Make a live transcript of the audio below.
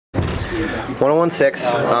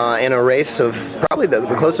101.6 in a race of probably the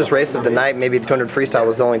closest race of the night. Maybe the 200 freestyle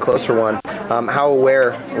was the only closer one. How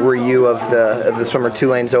aware were you of the swimmer 2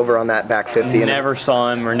 lanes over on that back 50? Never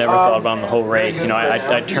saw him or never thought about him the whole race. You know,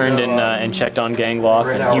 I turned and checked on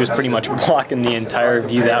Gangloff, and he was pretty much blocking the entire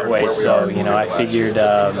view that way. So, you know, I figured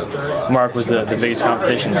Mark was the biggest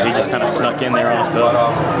competition, so he just kind of snuck in there on us both.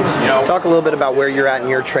 Talk a little bit about where you're at in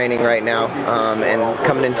your training right now, and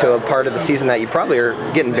coming into a part of the season that you probably are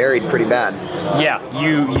getting buried pretty bad. Yeah,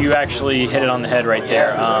 you actually hit it on the head right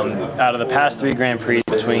there. Out of the past 3 Grand Prix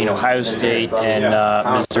between Ohio State and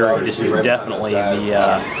Missouri, this is definitely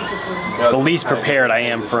the least prepared I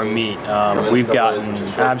am for a meet. We've gotten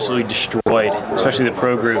absolutely destroyed, especially the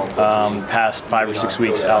pro group, past 5 or 6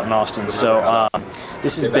 weeks out in Austin. So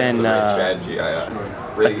this has been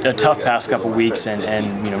a tough past couple weeks,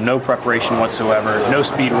 and you know, no preparation whatsoever, no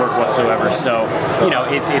speed work whatsoever. So, you know,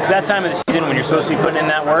 it's that time of the season when you're supposed to be putting in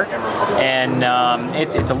that work, and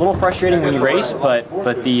it's a little frustrating when you race, but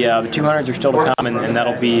the 200s are still to come, and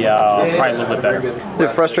that'll be probably a little bit better. Is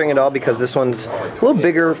it frustrating at all because this one's a little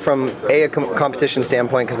bigger from a competition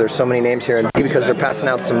standpoint because there's so many names here, and B, because they're passing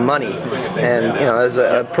out some money, and you know, as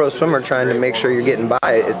a pro swimmer trying to make sure you're getting by,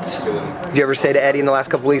 did you ever say to Eddie in the last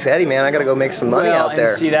couple weeks, Eddie, man, I got to go make some money out there?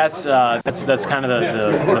 See, that's kind of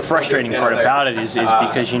the frustrating part about it is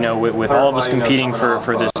because, you know, with all of us competing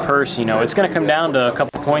for this purse, you know, it's going to come down to a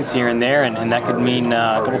couple points here and there, and that could mean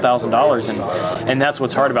a couple $1,000s, and that's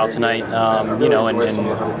what's hard about tonight. You know, and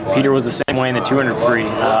Peter was the same way in the 200 free,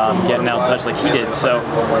 getting out touch like he did. So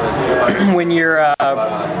when you're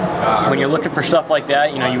looking for stuff like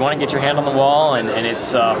that, you know, you want to get your hand on the wall, and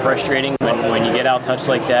it's frustrating when you get out touch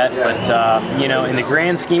like that. But you know, in the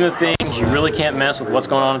grand scheme of things, you really can't mess with what's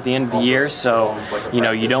going on at the end of the year. So, you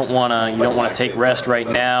know, you don't want to take rest right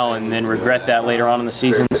now and then regret that later on in the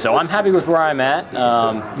season. So I'm happy with where I'm at.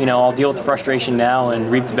 You know, I'll deal with the frustration now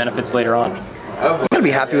and reap the benefits later on. You're going to be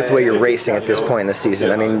happy with the way you're racing at this point in the season.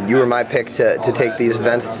 I mean, you were my pick to take these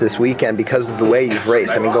events this weekend because of the way you've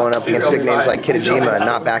raced. I mean, going up against big names like Kitajima and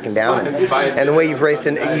not backing down, and the way you've raced.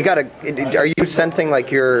 And you got to. Are you sensing like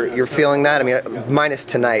you're feeling that? I mean, minus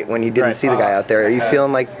tonight when you didn't see the guy out there. Are you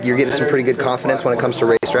feeling like you're getting some pretty good confidence when it comes to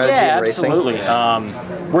race strategy and racing? Yeah,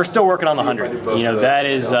 absolutely. We're still working on the 100. You know, that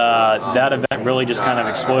is that event really just kind of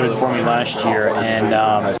exploded for me last year, and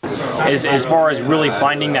as far as really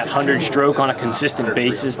finding that 100 stroke on a consistent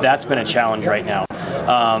basis, that's been a challenge right now.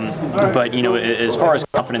 But you know, as far as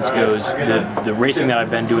confidence goes, the racing that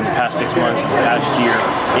I've been doing the past 6 months, the past year,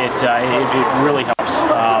 it really helps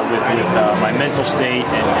with my mental state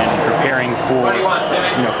and preparing for,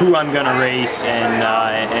 you know, who I'm going to race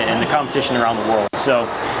and the competition around the world. So,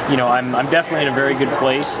 you know, I'm definitely in a very good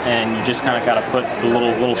place, and you just kind of got to put the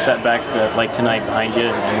little setbacks that like tonight behind you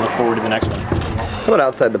and look forward to the next one. How about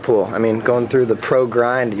outside the pool? I mean, going through the pro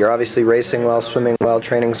grind, you're obviously racing well, swimming well,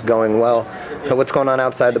 training's going well. But what's going on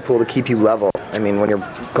outside the pool to keep you level? I mean, when you're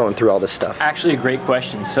going through all this stuff. Actually, a great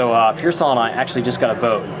question. So Pearsall and I actually just got a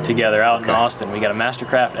boat together out in Austin. We got a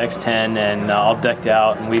Mastercraft X10 and all decked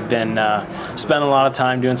out, and we've been spending a lot of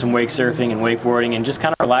time doing some wake surfing and wakeboarding and just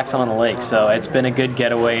kind of relaxing on the lake. So it's been a good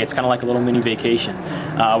getaway. It's kind of like a little mini vacation.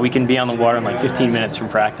 We can be on the water in like 15 minutes from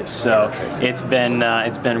practice. So it's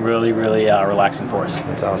been really relaxing for us.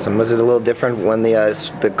 That's awesome. Was it a little different when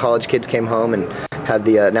the college kids came home and had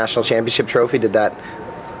the national championship trophy? Did that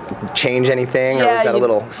change anything, or was that a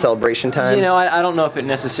little celebration time? You know, I don't know if it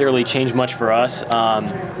necessarily changed much for us.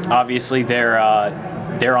 Obviously, they're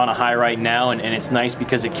on a high right now, and it's nice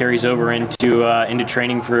because it carries over into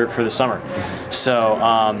training for the summer. So,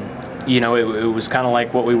 you know, it was kind of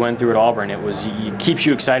like what we went through at Auburn. It keeps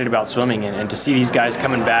you excited about swimming, and to see these guys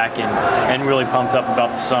coming back and really pumped up about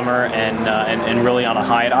the summer and really on a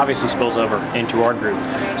high, it obviously spills over into our group.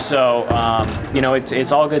 So, you know,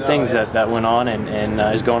 it's all good things that went on and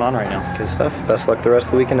is going on right now. Good stuff. Best luck the rest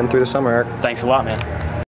of the weekend and through the summer, Eric. Thanks a lot, man.